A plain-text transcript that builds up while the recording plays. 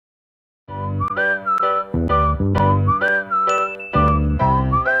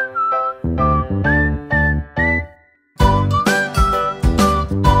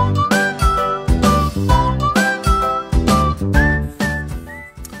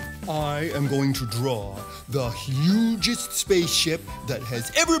I am going to draw the hugest spaceship that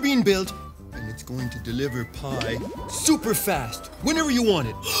has ever been built, and it's going to deliver pie super fast, whenever you want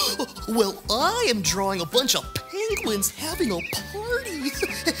it. Well, I am drawing a bunch of penguins having a party,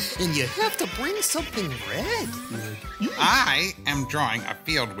 and you have to bring something red. I am drawing a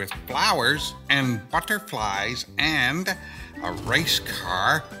field with flowers and butterflies and a race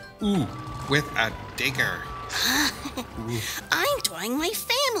car, with a digger. I'm drawing my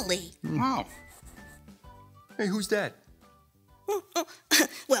family. Oh. Hey, who's that?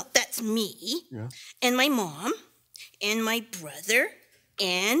 Well, that's me, and my mom, and my brother,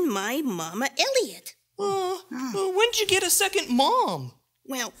 and my Mama Elliot. When'd you get a second mom?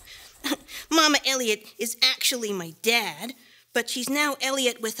 Well, Mama Elliot is actually my dad, but she's now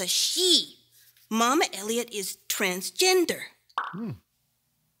Elliot with a she. Mama Elliot is transgender.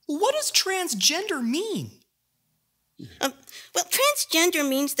 What does transgender mean? Well, transgender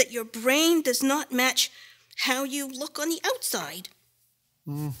means that your brain does not match how you look on the outside.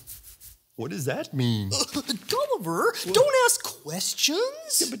 What does that mean? Gulliver, don't ask questions.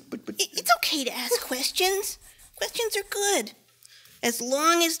 Yeah, but It's okay to ask questions. Questions are good, as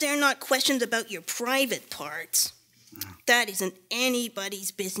long as they're not questions about your private parts. That isn't anybody's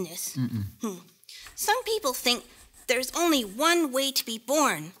business. Some people think there's only one way to be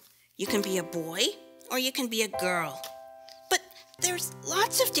born. You can be a boy or you can be a girl. But there's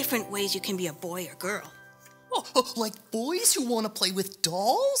lots of different ways you can be a boy or girl. Like boys who want to play with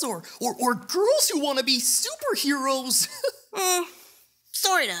dolls, or girls who want to be superheroes?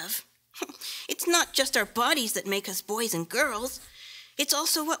 Sort of. It's not just our bodies that make us boys and girls. It's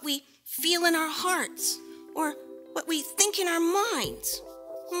also what we feel in our hearts, or what we think in our minds.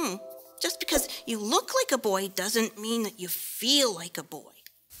 Just because you look like a boy doesn't mean that you feel like a boy.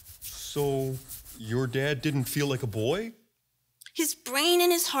 So, your dad didn't feel like a boy? His brain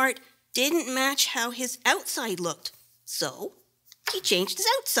and his heart didn't match how his outside looked, so he changed his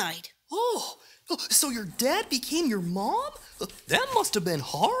outside. Oh, so your dad became your mom? That must have been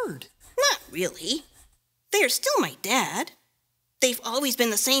hard. Not really. They are still my dad. They've always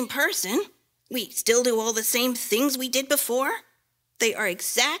been the same person. We still do all the same things we did before. They are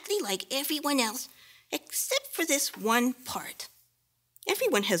exactly like everyone else, except for this one part.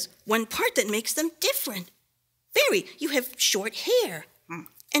 Everyone has one part that makes them different. Barry, you have short hair.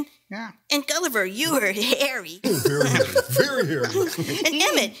 And Gulliver, you are hairy. Very hairy, very hairy. And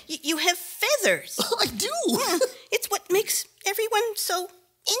Emmett, you have feathers. I do. Yeah, it's what makes everyone so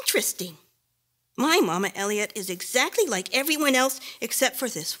interesting. My Mama Elliot is exactly like everyone else except for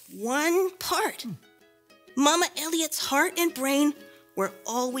this one part. Mama Elliot's heart and brain were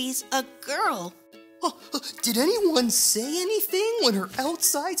always a girl. Did anyone say anything when her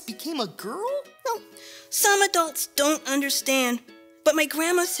outsides became a girl? No, some adults don't understand, but my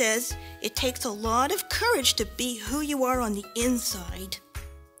grandma says it takes a lot of courage to be who you are on the inside.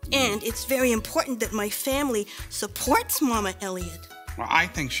 And it's very important that my family supports Mama Elliot. Well, I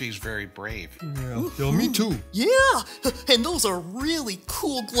think she's very brave. Yeah, me too. Yeah, and those are really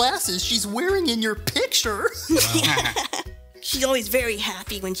cool glasses she's wearing in your picture. She's always very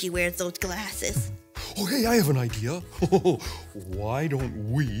happy when she wears those glasses. Oh, hey, I have an idea. Why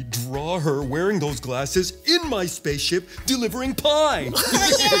don't we draw her wearing those glasses in my spaceship delivering pie?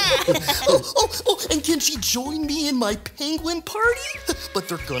 And can she join me in my penguin party? But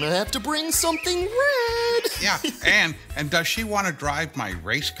they're gonna have to bring something red. Yeah, and does she want to drive my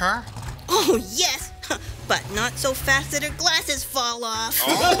race car? Oh, yes, but not so fast that her glasses fall off.